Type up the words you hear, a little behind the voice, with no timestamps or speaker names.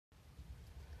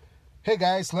Hey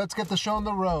guys, let's get the show on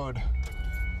the road.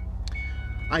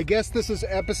 I guess this is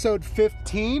episode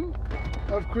 15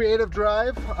 of Creative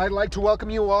Drive. I'd like to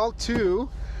welcome you all to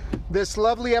this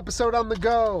lovely episode on the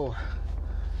go,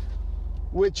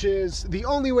 which is the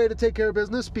only way to take care of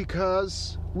business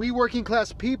because we working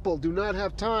class people do not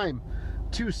have time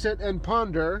to sit and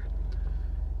ponder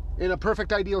in a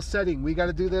perfect ideal setting. We got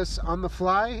to do this on the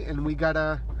fly and we got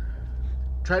to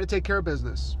try to take care of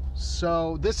business.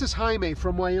 So this is Jaime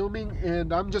from Wyoming,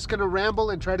 and I'm just going to ramble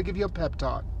and try to give you a pep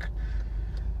talk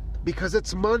because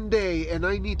it's Monday and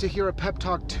I need to hear a pep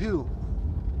talk too.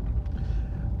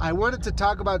 I wanted to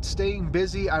talk about staying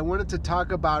busy. I wanted to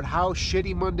talk about how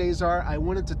shitty Mondays are. I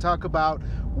wanted to talk about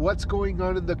what's going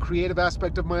on in the creative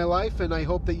aspect of my life, and I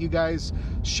hope that you guys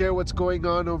share what's going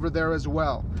on over there as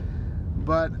well.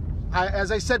 But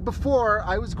as I said before,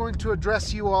 I was going to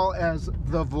address you all as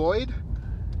the void,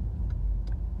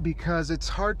 because it's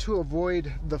hard to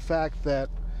avoid the fact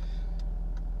that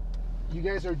you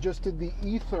guys are just in the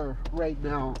ether right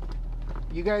now.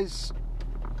 You guys,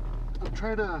 I'm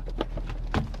trying to,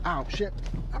 ow, shit.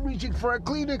 I'm reaching for a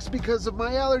Kleenex because of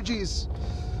my allergies.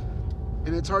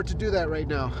 And it's hard to do that right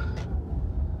now.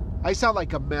 I sound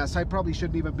like a mess. I probably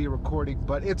shouldn't even be recording,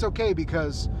 but it's okay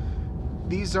because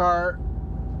these are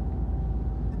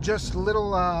just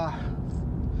little,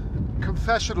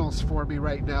 confessionals for me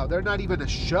right now. They're not even a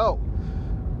show,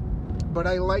 but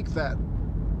I like that.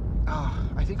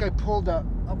 I think I pulled a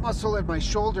muscle in my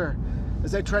shoulder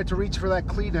as I tried to reach for that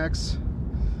Kleenex.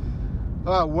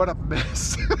 Oh, what a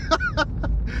mess.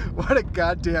 What a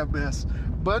goddamn mess.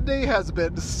 Monday has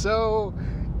been so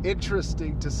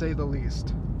interesting, to say the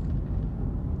least.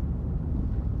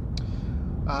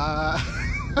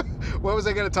 What was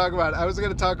I going to talk about? I was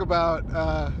going to talk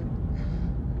about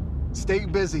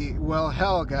staying busy. Well,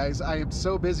 hell, guys, I am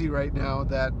so busy right now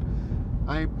that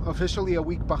I'm officially a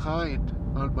week behind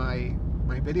on my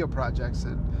video projects,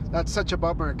 and that's such a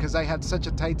bummer because I had such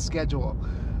a tight schedule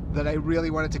that I really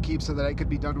wanted to keep so that I could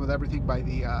be done with everything by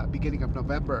the beginning of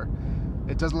November.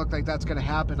 It doesn't look like that's going to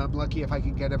happen. I'm lucky if I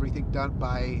can get everything done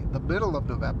by the middle of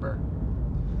November.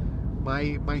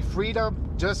 My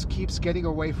freedom just keeps getting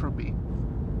away from me.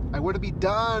 I want to be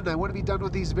done. I want to be done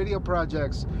with these video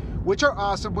projects, which are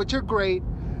awesome, which are great,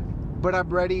 but I'm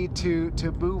ready to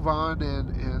move on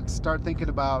and start thinking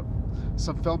about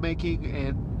some filmmaking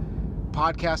and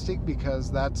podcasting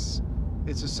because it's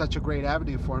just such a great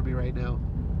avenue for me right now.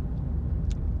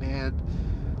 And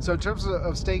so in terms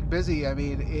of staying busy, I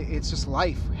mean, it's just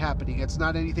life happening. It's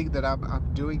not anything that I'm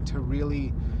doing to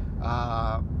really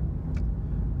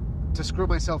to screw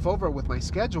myself over with my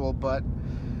schedule, but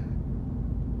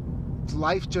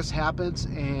life just happens,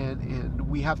 and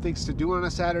we have things to do on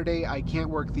a Saturday. I can't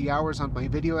work the hours on my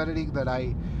video editing that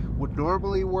I would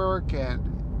normally work, and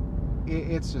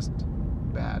it's just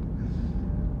bad.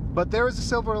 But there is a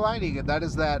silver lining, and that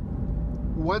is that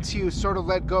once you sort of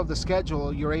let go of the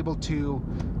schedule, you're able to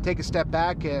take a step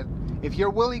back, and if you're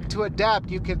willing to adapt,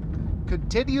 you can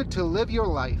continue to live your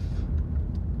life,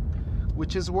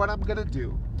 which is what I'm going to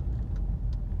do.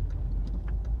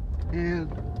 And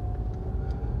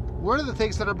one of the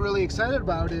things that I'm really excited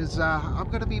about is I'm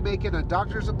going to be making a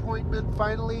doctor's appointment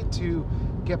finally to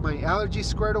get my allergies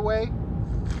squared away.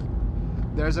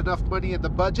 There's enough money in the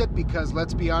budget because,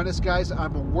 let's be honest, guys,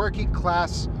 I'm a working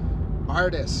class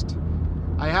artist.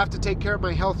 I have to take care of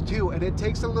my health too, and it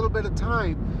takes a little bit of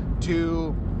time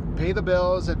to pay the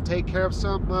bills and take care of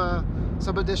some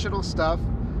additional stuff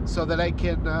so that I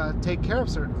can take care of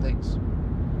certain things.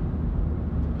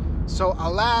 So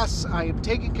alas, I am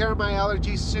taking care of my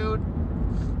allergies soon,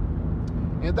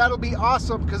 and that'll be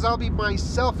awesome because I'll be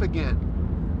myself again.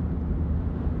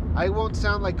 I won't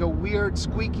sound like a weird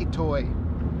squeaky toy.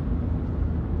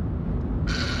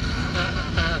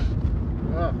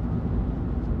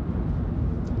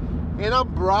 And I'm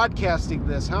broadcasting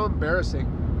this. How embarrassing.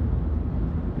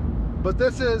 But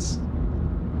this is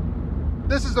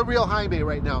the real Jaime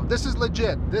right now. This is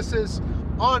legit. This is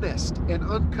honest and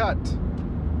uncut.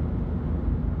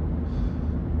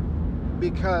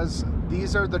 Because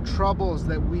these are the troubles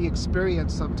that we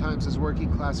experience sometimes as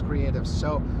working class creatives.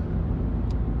 So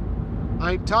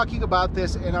I'm talking about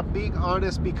this and I'm being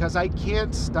honest because I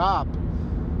can't stop.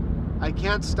 I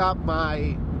can't stop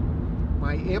my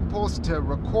impulse to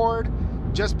record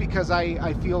just because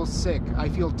I feel sick. I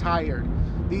feel tired.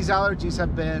 These allergies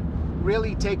have been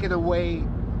really taking away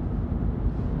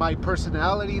my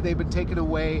personality. They've been taking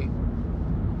away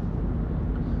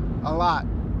a lot.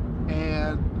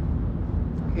 And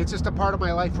it's just a part of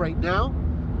my life right now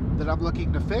that I'm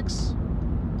looking to fix.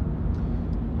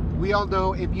 We all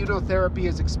know immunotherapy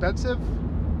is expensive.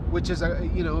 which is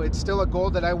it's still a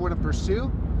goal that I want to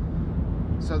pursue,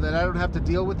 so that I don't have to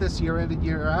deal with this year in and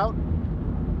year out.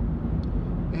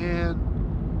 And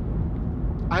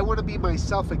I want to be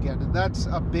myself again, and that's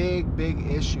a big,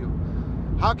 big issue.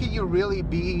 How can you really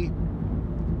be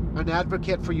an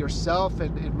advocate for yourself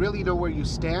and really know where you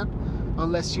stand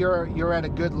unless you're at a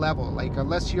good level? Like,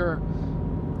 unless you're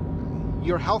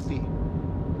healthy,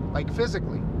 like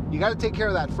physically. You got to take care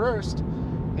of that first.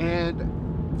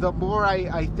 And the more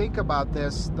I think about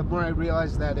this, the more I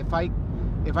realize that if I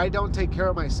don't take care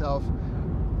of myself,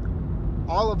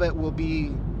 all of it will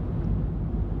be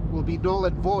null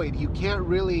and void. You can't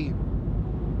really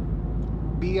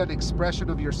be an expression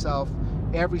of yourself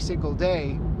every single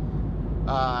day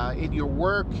in your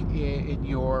work, in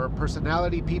your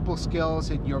personality, people skills,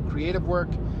 in your creative work,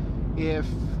 if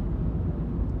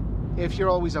you're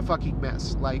always a fucking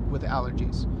mess, like with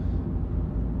allergies.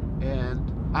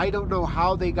 And I don't know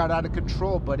how they got out of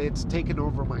control, but it's taken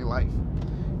over my life.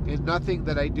 And nothing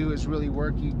that I do is really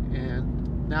working,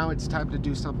 and now it's time to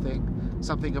do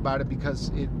something about it,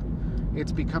 because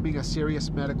it's becoming a serious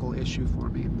medical issue for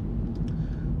me.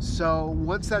 So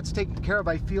once that's taken care of,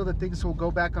 I feel that things will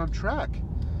go back on track.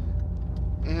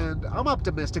 And I'm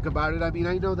optimistic about it. I mean,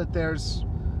 I know that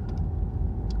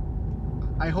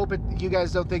I hope you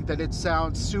guys don't think that it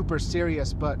sounds super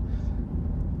serious, but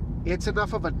it's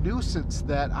enough of a nuisance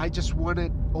that I just want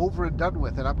it over and done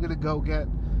with. And I'm going to go get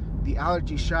the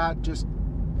allergy shot, just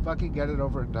fucking get it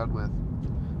over and done with.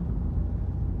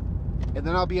 And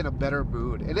then I'll be in a better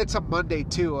mood. And it's a Monday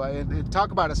too. And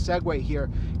talk about a segue here.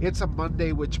 It's a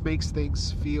Monday, which makes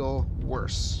things feel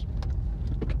worse.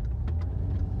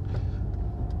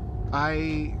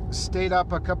 I stayed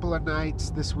up a couple of nights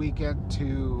this weekend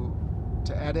to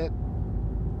edit.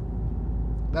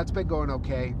 That's been going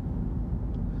okay.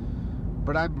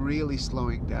 But I'm really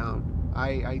slowing down.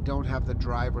 I don't have the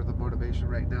drive or the motivation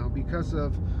right now because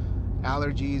of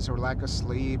allergies or lack of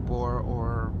sleep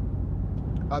or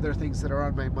other things that are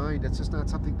on my mind. It's just not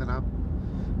something that I'm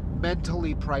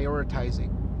mentally prioritizing.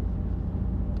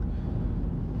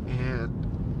 And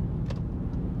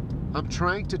I'm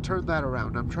trying to turn that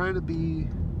around. I'm trying to be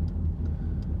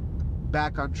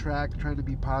back on track, trying to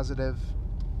be positive.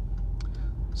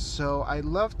 So I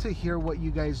love to hear what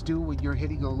you guys do when you're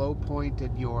hitting a low point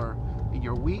in your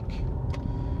week,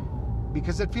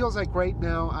 because it feels like right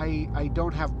now I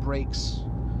don't have breaks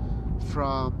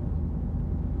from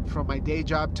my day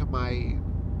job to my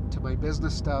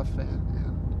business stuff,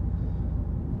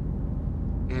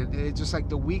 and it's just like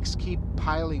the weeks keep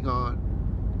piling on,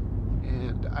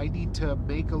 and I need to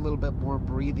make a little bit more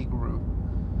breathing room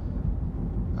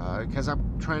because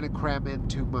I'm trying to cram in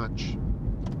too much.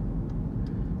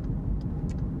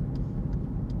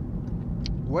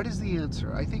 What is the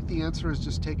answer? I think the answer is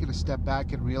just taking a step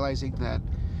back and realizing that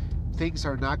things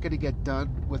are not going to get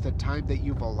done with the time that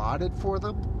you've allotted for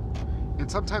them.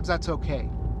 And sometimes that's okay.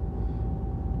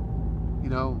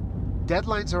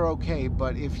 Deadlines are okay,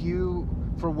 but if you,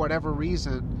 for whatever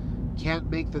reason, can't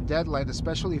make the deadline,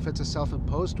 especially if it's a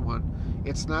self-imposed one,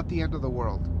 it's not the end of the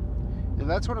world. And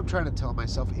that's what I'm trying to tell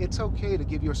myself. It's okay to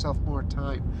give yourself more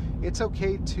time. It's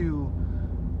okay to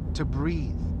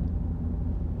breathe.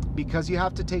 Because you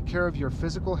have to take care of your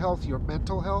physical health, your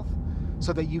mental health,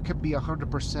 so that you can be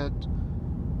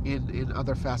 100% in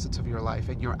other facets of your life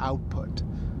and your output.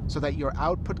 So that your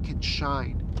output can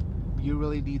shine, you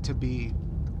really need to be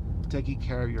taking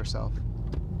care of yourself.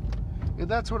 And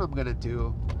that's what I'm going to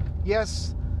do.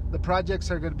 Yes, the projects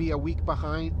are going to be a week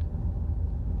behind,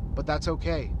 but that's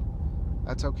okay.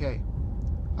 That's okay.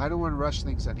 I don't want to rush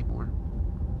things anymore.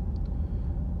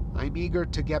 I'm eager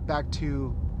to get back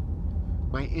to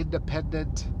my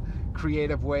independent,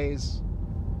 creative ways.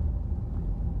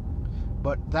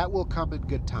 But that will come in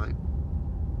good time.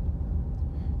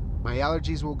 My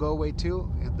allergies will go away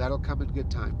too, and that'll come in good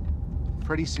time.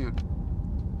 Pretty soon.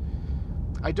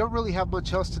 I don't really have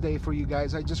much else today for you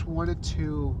guys. I just wanted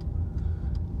to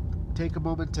take a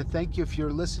moment to thank you if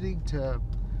you're listening to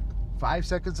 5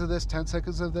 seconds of this, 10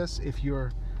 seconds of this. If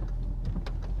you're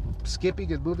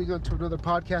skipping and moving on to another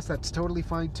podcast, that's totally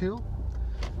fine too.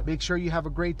 Make sure you have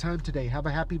a great time today. Have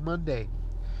a happy Monday.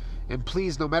 And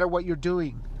please, no matter what you're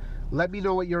doing, let me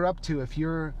know what you're up to. If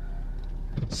you're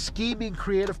scheming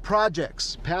creative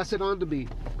projects, pass it on to me.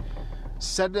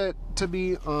 Send it to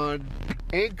me on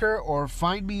Anchor or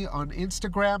find me on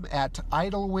Instagram at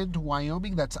Idlewind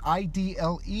Wyoming. That's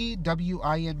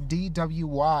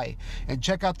IDLEWINDWY. And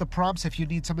check out the prompts if you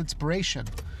need some inspiration.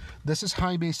 This is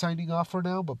Jaime signing off for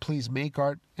now, but please make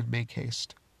art and make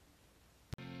haste.